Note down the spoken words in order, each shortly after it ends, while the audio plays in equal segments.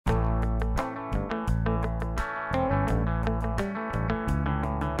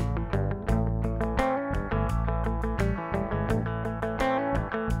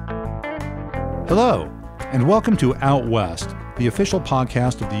Hello, and welcome to Out West, the official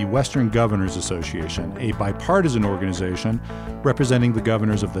podcast of the Western Governors Association, a bipartisan organization representing the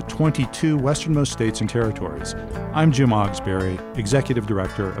governors of the 22 westernmost states and territories. I'm Jim Ogsbury, Executive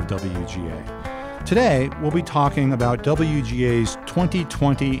Director of WGA. Today, we'll be talking about WGA's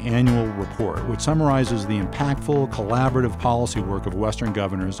 2020 annual report, which summarizes the impactful, collaborative policy work of Western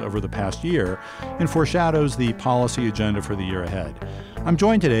governors over the past year and foreshadows the policy agenda for the year ahead. I'm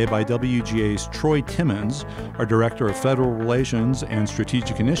joined today by WGA's Troy Timmons, our Director of Federal Relations and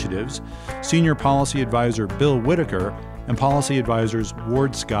Strategic Initiatives, Senior Policy Advisor Bill Whitacre, and Policy Advisors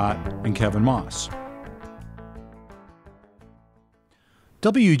Ward Scott and Kevin Moss.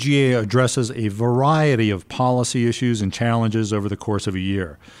 WGA addresses a variety of policy issues and challenges over the course of a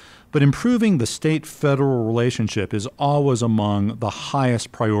year, but improving the state-federal relationship is always among the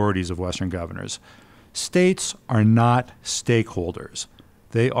highest priorities of Western governors. States are not stakeholders.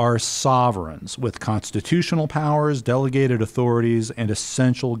 They are sovereigns with constitutional powers, delegated authorities, and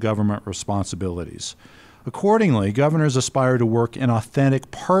essential government responsibilities. Accordingly, governors aspire to work in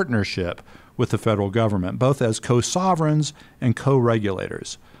authentic partnership with the federal government, both as co-sovereigns and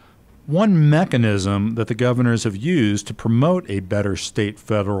co-regulators. One mechanism that the governors have used to promote a better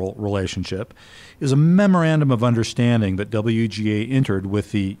state-federal relationship is a memorandum of understanding that WGA entered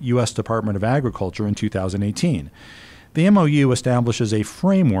with the U.S. Department of Agriculture in 2018. The MOU establishes a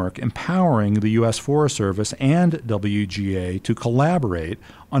framework empowering the U.S. Forest Service and WGA to collaborate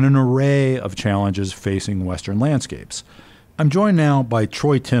on an array of challenges facing Western landscapes. I'm joined now by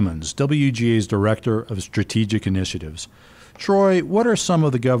Troy Timmons, WGA's Director of Strategic Initiatives. Troy, what are some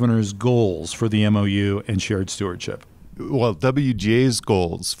of the governor's goals for the MOU and shared stewardship? Well, WGA's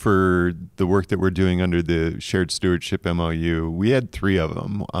goals for the work that we're doing under the shared stewardship MOU, we had three of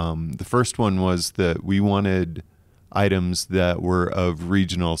them. The first one was that we wanted items that were of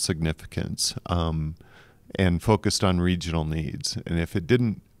regional significance and focused on regional needs. And if it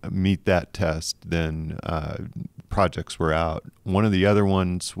didn't meet that test, then projects were out. One of the other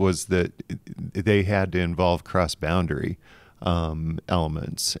ones was that they had to involve cross-boundary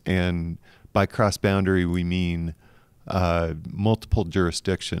elements. And by cross-boundary, we mean multiple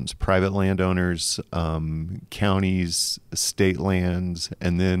jurisdictions, private landowners, counties, state lands,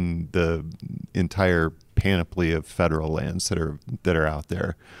 and then the entire panoply of federal lands that are out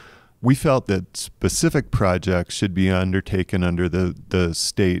there. We felt that specific projects should be undertaken under the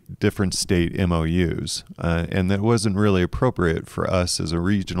different state MOUs, and that it wasn't really appropriate for us as a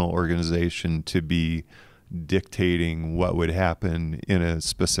regional organization to be dictating what would happen in a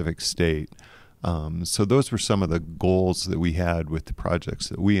specific state. So those were some of the goals that we had with the projects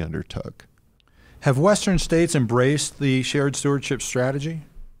that we undertook. Have Western states embraced the shared stewardship strategy?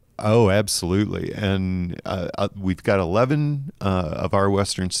 Oh, absolutely. And we've got 11 of our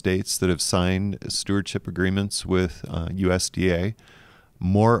Western states that have signed stewardship agreements with USDA.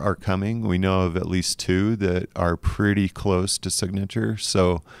 More are coming. We know of at least 2 that are pretty close to signature.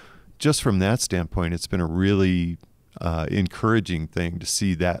 So just from that standpoint, it's been a really encouraging thing to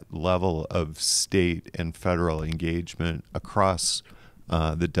see that level of state and federal engagement across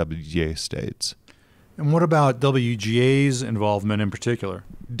the WGA states. And what about WGA's involvement in particular?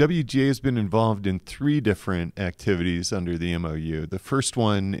 WGA has been involved in 3 different activities under the MOU. The first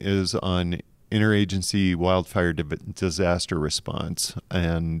one is on interagency wildfire disaster response.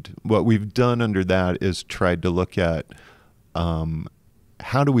 And what we've done under that is tried to look at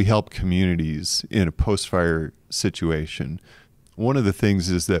how do we help communities in a post-fire situation. One of the things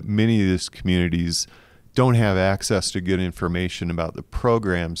is that many of these communities don't have access to good information about the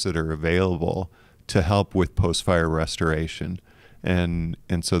programs that are available to help with post-fire restoration. And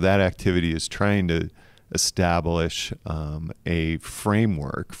so that activity is trying to establish a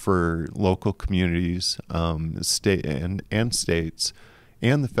framework for local communities, state and states,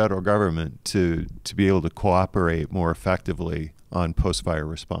 and the federal government to be able to cooperate more effectively on post-fire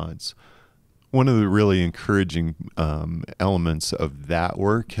response. One of the really encouraging elements of that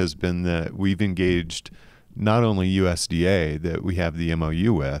work has been that we've engaged not only USDA that we have the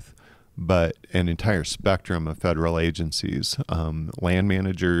MOU with, but an entire spectrum of federal agencies, land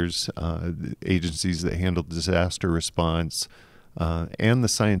managers, agencies that handle disaster response, and the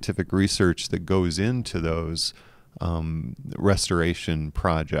scientific research that goes into those restoration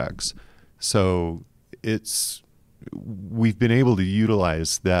projects. So we've been able to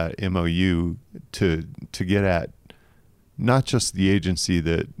utilize that MOU to get at not just the agency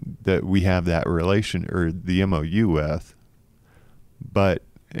that we have that relation or the MOU with, but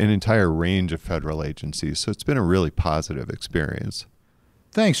an entire range of federal agencies. So it's been a really positive experience.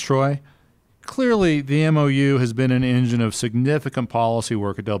 Thanks, Troy. Clearly, the MOU has been an engine of significant policy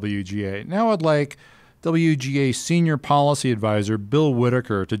work at WGA. Now I'd like WGA Senior Policy Advisor Bill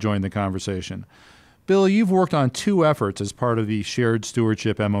Whitacre to join the conversation. Bill, you've worked on two efforts as part of the Shared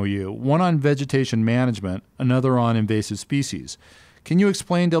Stewardship MOU, one on vegetation management, another on invasive species. Can you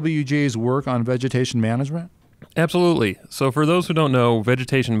explain WGA's work on vegetation management? Absolutely. So for those who don't know,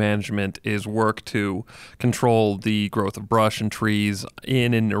 vegetation management is work to control the growth of brush and trees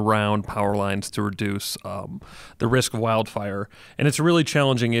in and around power lines to reduce the risk of wildfire. And it's a really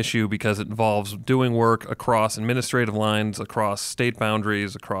challenging issue because it involves doing work across administrative lines, across state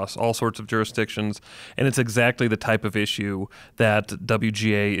boundaries, across all sorts of jurisdictions. And it's exactly the type of issue that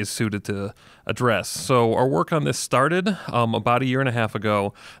WGA is suited to address. So our work on this started about a year and a half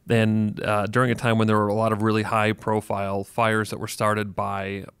ago, then during a time when there were a lot of really high-profile fires that were started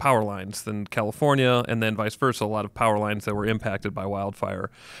by power lines in California, and then vice versa, a lot of power lines that were impacted by wildfire.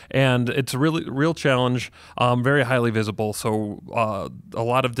 And it's a real challenge, very highly visible. So a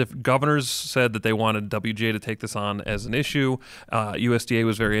lot of governors said that they wanted WGA to take this on as an issue. USDA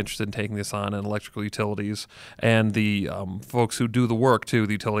was very interested in taking this on, and electrical utilities, and the folks who do the work too,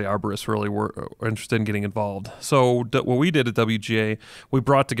 the utility arborists, really were interested in getting involved. So what we did at WGA, we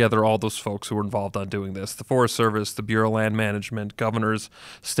brought together all those folks who were involved on doing this, the Forest Service, the Bureau of Land Management, governors,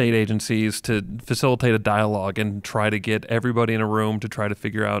 state agencies, to facilitate a dialogue and try to get everybody in a room to try to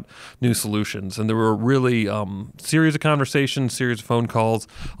figure out new solutions. And there were really series of conversations, series of phone calls,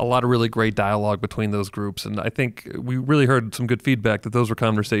 a lot of really great dialogue between those groups. And I think we really heard some good feedback that those were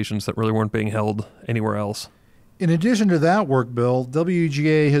conversations that really weren't being held anywhere else. In addition to that work, Bill,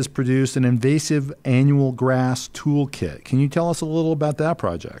 WGA has produced an invasive annual grass toolkit. Can you tell us a little about that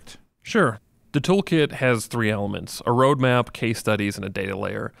project? Sure. The toolkit has three elements: a roadmap, case studies, and a data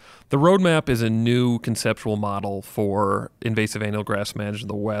layer. The roadmap is a new conceptual model for invasive annual grass management in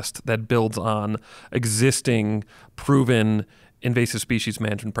the West that builds on existing proven invasive species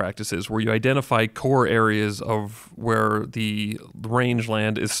management practices, where you identify core areas of where the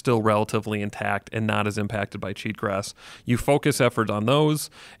rangeland is still relatively intact and not as impacted by cheatgrass. You focus effort on those,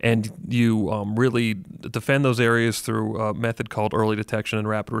 and you really defend those areas through a method called early detection and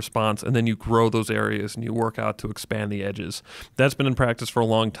rapid response, and then you grow those areas and you work out to expand the edges. That's been in practice for a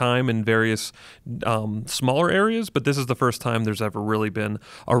long time in various smaller areas, but this is the first time there's ever really been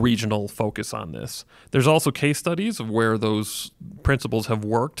a regional focus on this. There's also case studies of where those principles have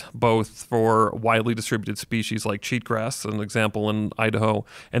worked, both for widely distributed species like cheatgrass, an example in Idaho,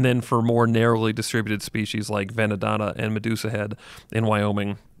 and then for more narrowly distributed species like Venedata and Medusa head in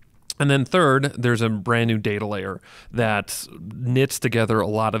Wyoming. And then third, there's a brand new data layer that knits together a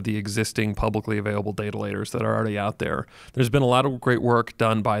lot of the existing publicly available data layers that are already out there. There's been a lot of great work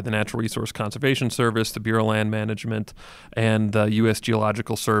done by the Natural Resource Conservation Service, the Bureau of Land Management, and the U.S.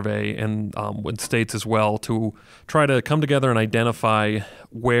 Geological Survey, and with states as well, to try to come together and identify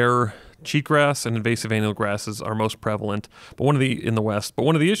where cheatgrass and invasive annual grasses are most prevalent, but in the West. But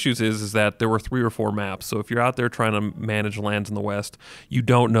one of the issues is that there were 3 or 4 maps. So if you're out there trying to manage lands in the West, you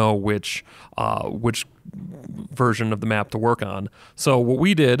don't know which version of the map to work on. So what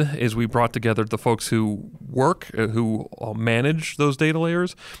we did is we brought together the folks who manage those data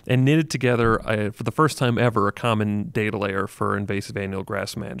layers and knitted together, for the first time ever, a common data layer for invasive annual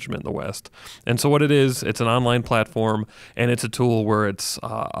grass management in the West. And so what it is, it's an online platform, and it's a tool where it's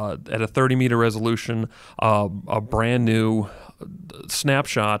at a 30-meter resolution, a brand new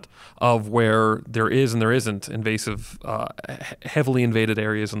snapshot of where there is and there isn't invasive, heavily invaded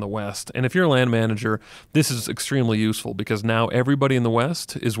areas in the West. And if you're a land manager, this is extremely useful because now everybody in the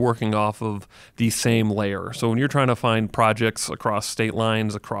West is working off of the same layer. So when you're trying to find projects across state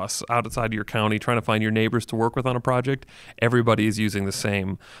lines, across outside of your county, trying to find your neighbors to work with on a project, everybody is using the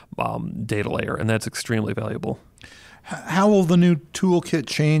same data layer, and that's extremely valuable. How will the new toolkit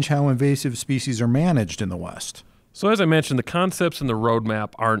change how invasive species are managed in the West? So as I mentioned, the concepts in the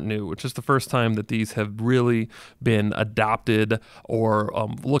roadmap aren't new. It's just the first time that these have really been adopted or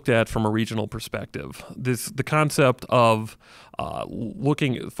looked at from a regional perspective. The concept of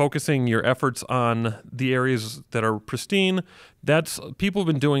focusing your efforts on the areas that are pristine, people have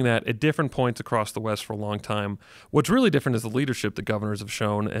been doing that at different points across the West for a long time. What's really different is the leadership that governors have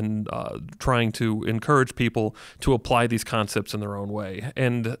shown and trying to encourage people to apply these concepts in their own way.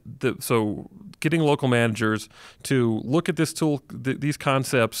 And so getting local managers to look at this tool, these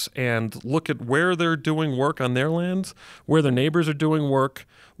concepts, and look at where they're doing work on their lands, where their neighbors are doing work.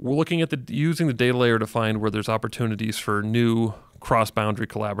 We're looking at using the data layer to find where there's opportunities for new cross-boundary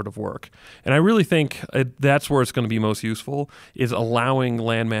collaborative work. And I really think that's where it's going to be most useful, is allowing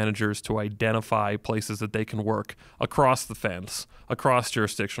land managers to identify places that they can work across the fence, across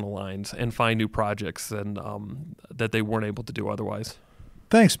jurisdictional lines, and find new projects and that they weren't able to do otherwise.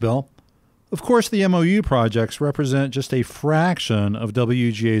 Thanks, Bill. Of course, the MOU projects represent just a fraction of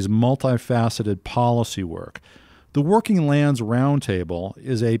WGA's multifaceted policy work. The Working Lands Roundtable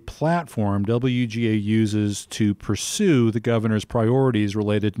is a platform WGA uses to pursue the governor's priorities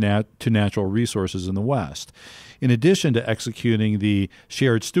related to natural resources in the West. In addition to executing the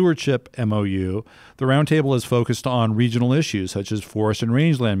Shared Stewardship MOU, the Roundtable is focused on regional issues such as forest and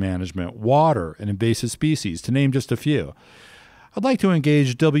rangeland management, water, and invasive species, to name just a few. I'd like to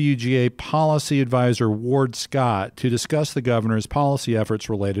engage WGA Policy Advisor Ward Scott to discuss the governor's policy efforts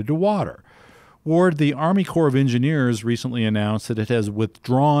related to water. Ward, the Army Corps of Engineers recently announced that it has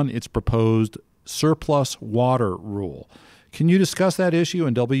withdrawn its proposed surplus water rule. Can you discuss that issue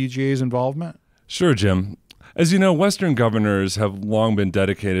and WGA's involvement? Sure, Jim. As you know, Western governors have long been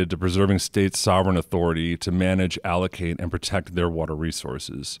dedicated to preserving state sovereign authority to manage, allocate, and protect their water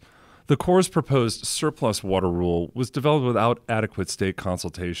resources. The Corps' proposed surplus water rule was developed without adequate state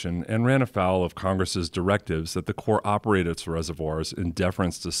consultation and ran afoul of Congress's directives that the Corps operate its reservoirs in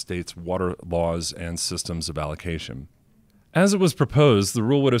deference to states' water laws and systems of allocation. As it was proposed, the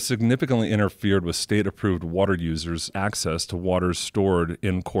rule would have significantly interfered with state-approved water users' access to waters stored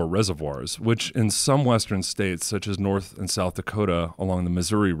in Corps reservoirs, which in some western states, such as North and South Dakota along the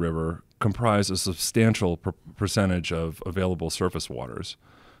Missouri River, comprise a substantial percentage of available surface waters.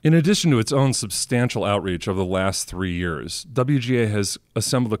 In addition to its own substantial outreach over the last 3 years, WGA has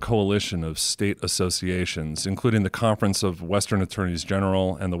assembled a coalition of state associations, including the Conference of Western Attorneys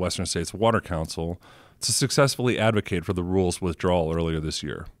General and the Western States Water Council, to successfully advocate for the rule's withdrawal earlier this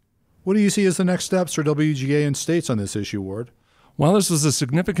year. What do you see as the next steps for WGA and states on this issue, Ward? While this was a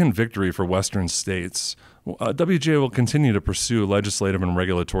significant victory for Western states, WGA will continue to pursue legislative and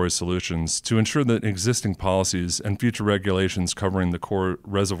regulatory solutions to ensure that existing policies and future regulations covering the Corps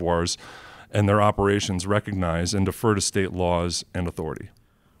reservoirs and their operations recognize and defer to state laws and authority.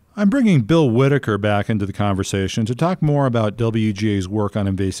 I'm bringing Bill Whitacre back into the conversation to talk more about WGA's work on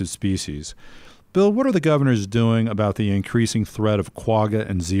invasive species. Bill, what are the governors doing about the increasing threat of quagga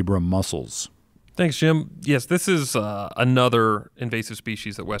and zebra mussels? Thanks, Jim. Yes, this is another invasive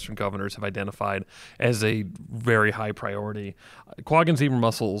species that Western governors have identified as a very high priority. Quagga and zebra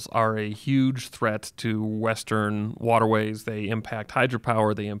mussels are a huge threat to Western waterways. They impact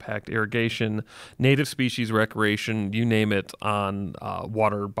hydropower, they impact irrigation, native species recreation, you name it, on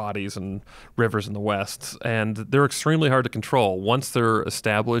water bodies and rivers in the West. And they're extremely hard to control. Once they're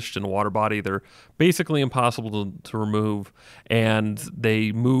established in a water body, they're basically impossible to remove, and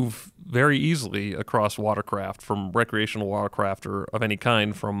they move very easily across watercraft, from recreational watercraft or of any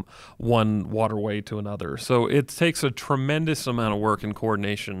kind, from one waterway to another. So it takes a tremendous amount of work and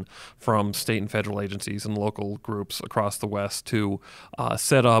coordination from state and federal agencies and local groups across the West to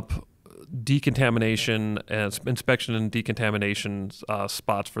set up decontamination and inspection and decontamination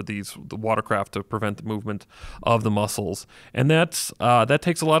spots for the watercraft to prevent the movement of the mussels, and that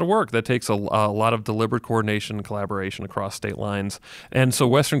takes a lot of work. That takes a lot of deliberate coordination and collaboration across state lines. And so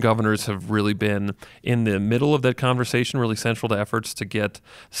Western governors have really been in the middle of that conversation, really central to efforts to get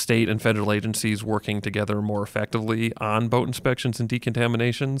state and federal agencies working together more effectively on boat inspections and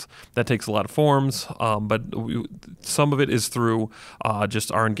decontaminations. That takes a lot of forms, but some of it is through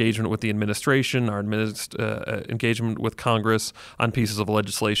just our engagement with the administration, our engagement with Congress on pieces of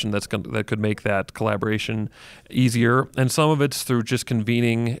legislation that could make that collaboration easier. And some of it's through just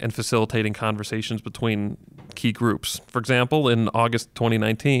convening and facilitating conversations between key groups. For example, in August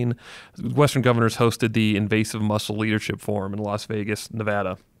 2019, Western governors hosted the Invasive Mussel Leadership Forum in Las Vegas,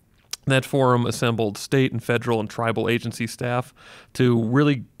 Nevada. That forum assembled state and federal and tribal agency staff to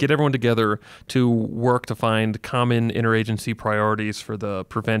really get everyone together to work to find common interagency priorities for the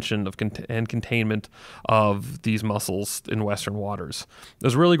prevention of and containment of these mussels in Western waters. It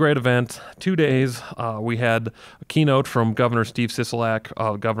was a really great event. 2 days. We had a keynote from Governor Steve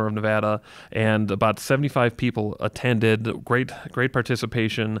Sisolak, Governor of Nevada, and about 75 people attended. Great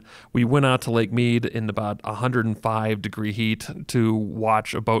participation. We went out to Lake Mead in about 105-degree heat to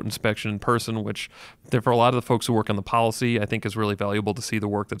watch a boat inspection in person, which for a lot of the folks who work on the policy, I think is really valuable to see the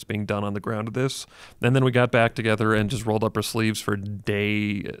work that's being done on the ground of this. And then we got back together and just rolled up our sleeves for a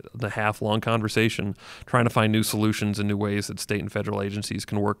day and a half long conversation, trying to find new solutions and new ways that state and federal agencies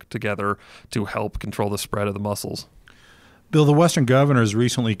can work together to help control the spread of the mussels. Bill, the Western governors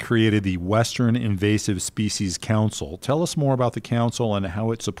recently created the Western Invasive Species Council. Tell us more about the council and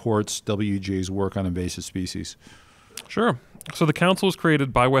how it supports WGA's work on invasive species. Sure. So the council was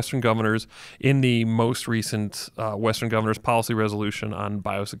created by Western governors in the most recent Western Governors Policy Resolution on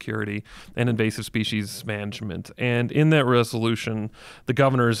Biosecurity and Invasive Species Management. And in that resolution, the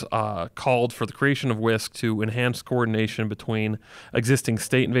governors called for the creation of WISC to enhance coordination between existing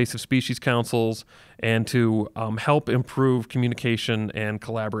state invasive species councils and to help improve communication and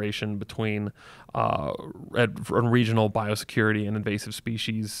collaboration between regional biosecurity and invasive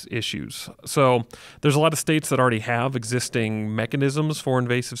species issues. So there's a lot of states that already have existing mechanisms for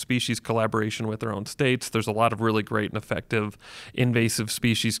invasive species collaboration with their own states. There's a lot of really great and effective invasive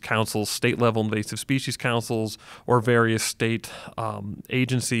species councils, state-level invasive species councils, or various state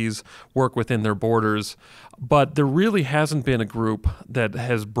agencies work within their borders. But there really hasn't been a group that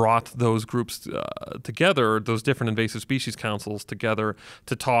has brought those groups together, those different invasive species councils together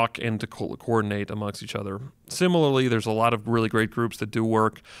to talk and to coordinate amongst each other. Similarly, there's a lot of really great groups that do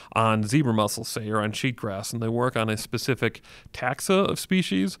work on zebra mussels, say, or on sheetgrass, and they work on a specific taxa of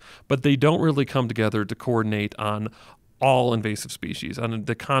species, but they don't really come together to coordinate on all invasive species, on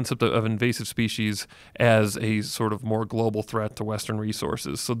the concept of invasive species as a sort of more global threat to Western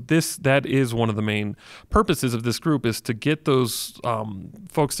resources. So that is one of the main purposes of this group, is to get those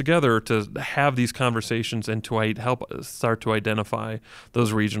folks together to have these conversations and to help start to identify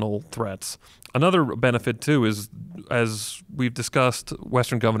those regional threats. Another benefit, too, is, as we've discussed,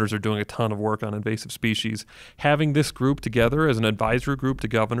 Western governors are doing a ton of work on invasive species. Having this group together as an advisory group to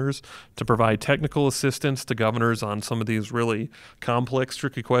governors to provide technical assistance to governors on some of these really complex,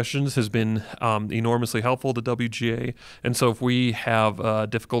 tricky questions has been enormously helpful to WGA. And so if we have a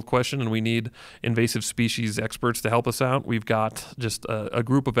difficult question and we need invasive species experts to help us out, we've got just a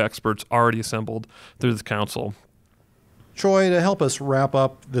group of experts already assembled through the council. Troy, to help us wrap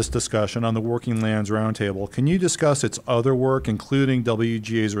up this discussion on the Working Lands Roundtable, can you discuss its other work, including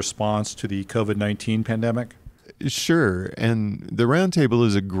WGA's response to the COVID-19 pandemic? Sure. And the Roundtable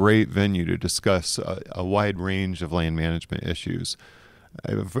is a great venue to discuss a wide range of land management issues.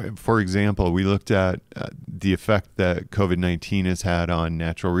 For example, we looked at the effect that COVID-19 has had on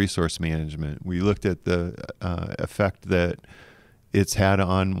natural resource management. We looked at the effect that it's had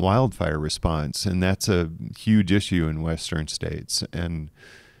on wildfire response, and that's a huge issue in Western states. And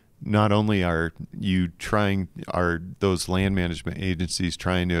not only are those land management agencies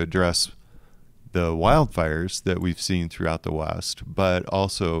trying to address the wildfires that we've seen throughout the West, but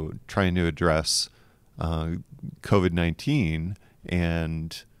also trying to address COVID-19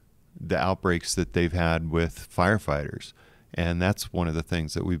 and the outbreaks that they've had with firefighters. And that's one of the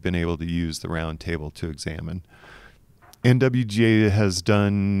things that we've been able to use the Roundtable to examine. And WGA has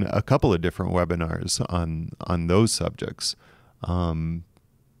done a couple of different webinars on those subjects.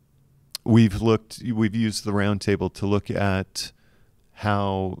 We've used the Roundtable to look at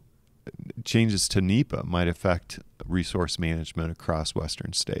how changes to NEPA might affect resource management across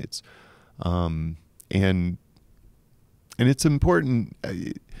Western states. And it's important.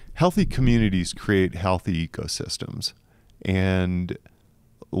 Healthy communities create healthy ecosystems, and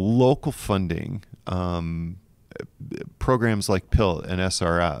local funding, programs like PILT and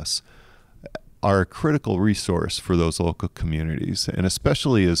SRS, are a critical resource for those local communities. And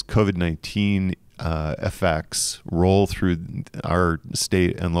especially as COVID-19 effects roll through our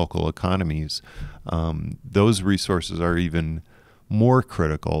state and local economies, those resources are even more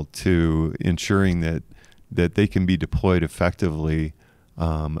critical to ensuring that they can be deployed effectively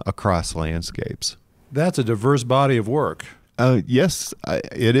across landscapes. That's a diverse body of work. Yes,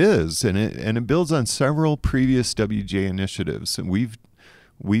 it is, and it builds on several previous WGA initiatives. And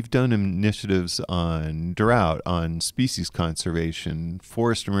we've done initiatives on drought, on species conservation,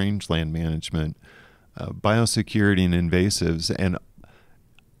 forest and rangeland management, biosecurity and invasives, and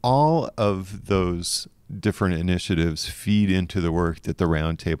all of those different initiatives feed into the work that the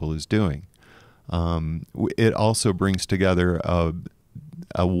Roundtable is doing. It also brings together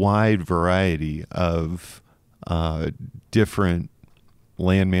a wide variety of different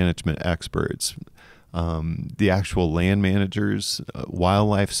land management experts, the actual land managers,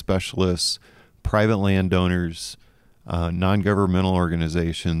 wildlife specialists, private landowners, non-governmental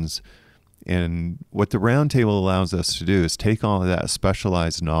organizations. And what the Roundtable allows us to do is take all of that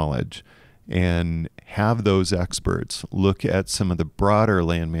specialized knowledge and have those experts look at some of the broader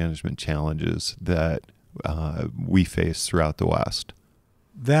land management challenges that we face throughout the West.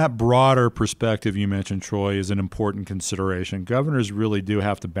 That broader perspective you mentioned, Troy, is an important consideration. Governors really do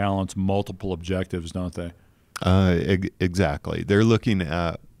have to balance multiple objectives, don't they? Exactly. They're looking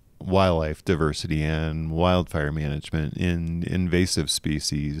at wildlife diversity and wildfire management in invasive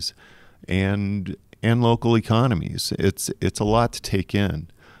species and local economies. It's a lot to take in.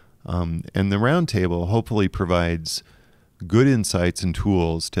 And the Roundtable hopefully provides good insights and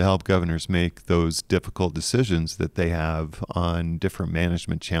tools to help governors make those difficult decisions that they have on different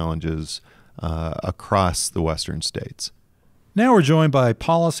management challenges across the western states. Now we're joined by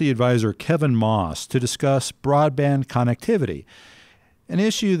Policy Advisor Kevin Moss to discuss broadband connectivity, an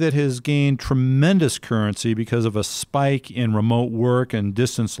issue that has gained tremendous currency because of a spike in remote work and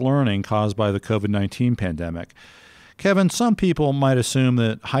distance learning caused by the COVID-19 pandemic. Kevin, some people might assume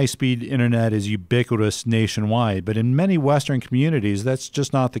that high-speed internet is ubiquitous nationwide, but in many Western communities, that's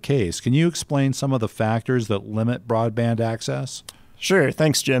just not the case. Can you explain some of the factors that limit broadband access? Sure.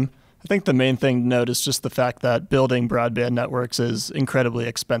 Thanks, Jim. I think the main thing to note is just the fact that building broadband networks is incredibly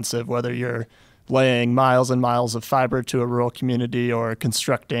expensive, whether you're laying miles and miles of fiber to a rural community or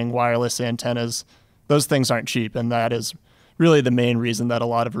constructing wireless antennas. Those things aren't cheap, and that is really the main reason that a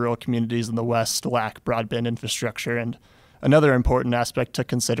lot of rural communities in the West lack broadband infrastructure. And another important aspect to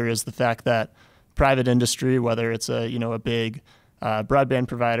consider is the fact that private industry, whether it's a big broadband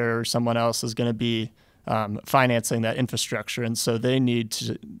provider or someone else, is going to be financing that infrastructure, and so they need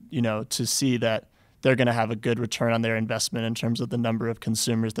to see that they're going to have a good return on their investment in terms of the number of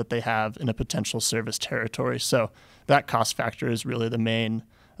consumers that they have in a potential service territory. So that cost factor is really the main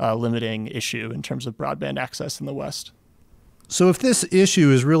limiting issue in terms of broadband access in the West. So if this issue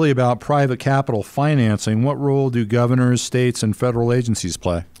is really about private capital financing, what role do governors, states, and federal agencies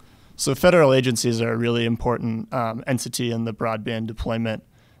play? So federal agencies are a really important entity in the broadband deployment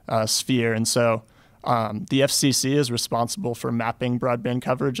sphere. And so the FCC is responsible for mapping broadband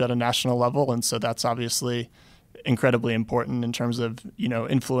coverage at a national level. And so that's obviously incredibly important in terms of,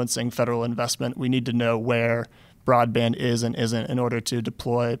 influencing federal investment. We need to know where broadband is and isn't in order to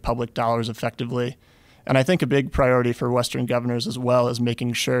deploy public dollars effectively. And I think a big priority for Western governors as well is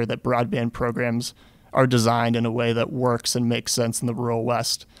making sure that broadband programs are designed in a way that works and makes sense in the rural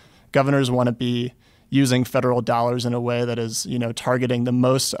West. Governors want to be using federal dollars in a way that is, targeting the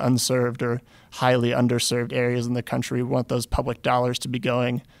most unserved or highly underserved areas in the country. We want those public dollars to be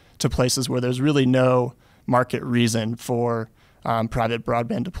going to places where there's really no market reason for private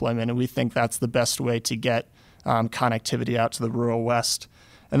broadband deployment. And we think that's the best way to get connectivity out to the rural West.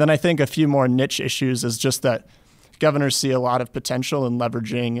 And then I think a few more niche issues is just that governors see a lot of potential in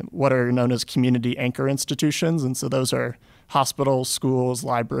leveraging what are known as community anchor institutions. And so those are hospitals, schools,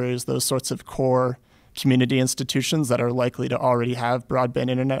 libraries, those sorts of core community institutions that are likely to already have broadband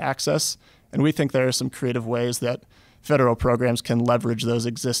internet access. And we think there are some creative ways that federal programs can leverage those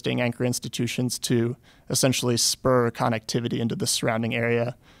existing anchor institutions to essentially spur connectivity into the surrounding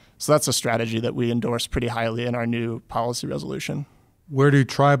area. So that's a strategy that we endorse pretty highly in our new policy resolution. Where do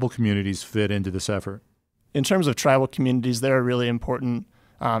tribal communities fit into this effort? In terms of tribal communities, they're a really important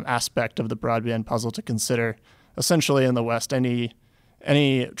aspect of the broadband puzzle to consider. Essentially in the West, any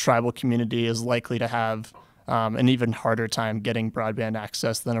tribal community is likely to have an even harder time getting broadband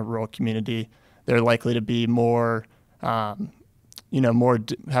access than a rural community. They're likely to be have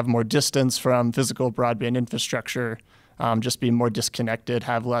more distance from physical broadband infrastructure, just be more disconnected,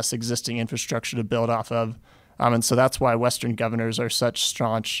 have less existing infrastructure to build off of. And so that's why Western governors are such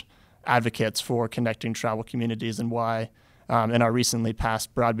staunch advocates for connecting tribal communities, and why in our recently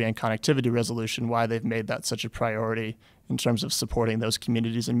passed broadband connectivity resolution, why they've made that such a priority in terms of supporting those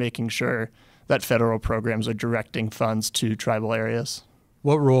communities and making sure that federal programs are directing funds to tribal areas.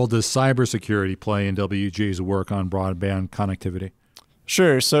 What role does cybersecurity play in WGA's work on broadband connectivity?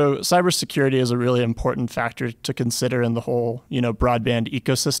 Sure. So cybersecurity is a really important factor to consider in the whole, broadband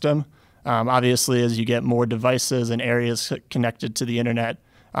ecosystem. Obviously, as you get more devices and areas connected to the internet,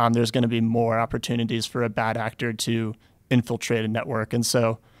 there's going to be more opportunities for a bad actor to infiltrate a network. And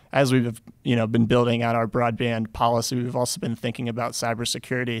so as we've been building out our broadband policy, we've also been thinking about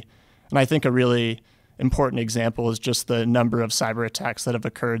cybersecurity. And I think a really important example is just the number of cyber attacks that have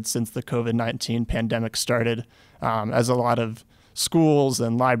occurred since the COVID-19 pandemic started, as a lot of schools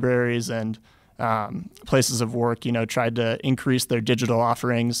and libraries and places of work, tried to increase their digital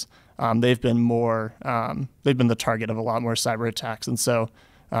offerings. They've been the target of a lot more cyber attacks. And so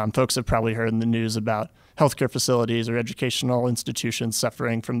folks have probably heard in the news about healthcare facilities or educational institutions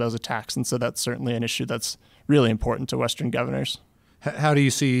suffering from those attacks. And so that's certainly an issue that's really important to Western governors. How do you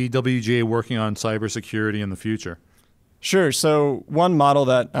see WGA working on cybersecurity in the future? Sure. So one model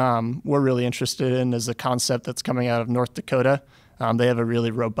that we're really interested in is a concept that's coming out of North Dakota. They have a really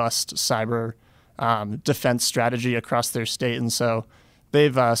robust cyber defense strategy across their state. And so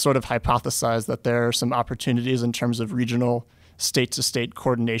they've sort of hypothesized that there are some opportunities in terms of regional state-to-state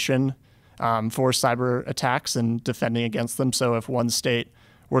coordination for cyber attacks and defending against them. So if one state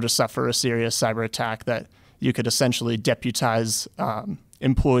were to suffer a serious cyber attack, that you could essentially deputize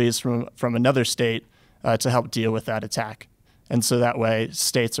employees from another state to help deal with that attack. And so that way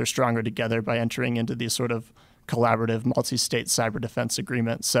states are stronger together by entering into these sort of collaborative multi-state cyber defense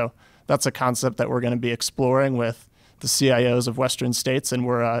agreements. So that's a concept that we're going to be exploring with the CIOs of Western states, and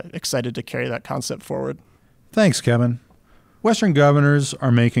we're excited to carry that concept forward. Thanks, Kevin. Western governors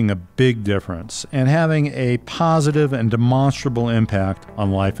are making a big difference and having a positive and demonstrable impact on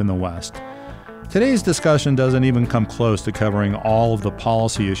life in the West. Today's discussion doesn't even come close to covering all of the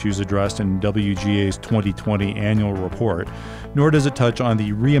policy issues addressed in WGA's 2020 annual report, nor does it touch on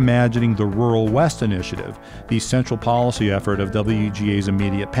the Reimagining the Rural West initiative, the central policy effort of WGA's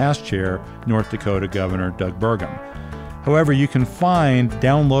immediate past chair, North Dakota Governor Doug Burgum. However, you can find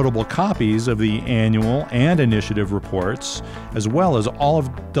downloadable copies of the annual and initiative reports, as well as all of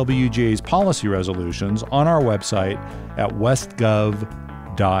WGA's policy resolutions on our website at westgov.org.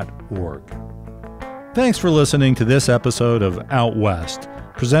 Thanks for listening to this episode of Out West,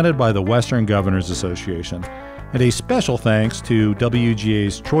 presented by the Western Governors Association. And a special thanks to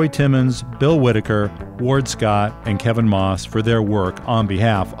WGA's Troy Timmons, Bill Whitacre, Ward Scott, and Kevin Moss for their work on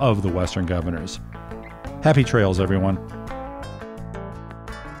behalf of the Western Governors. Happy trails, everyone.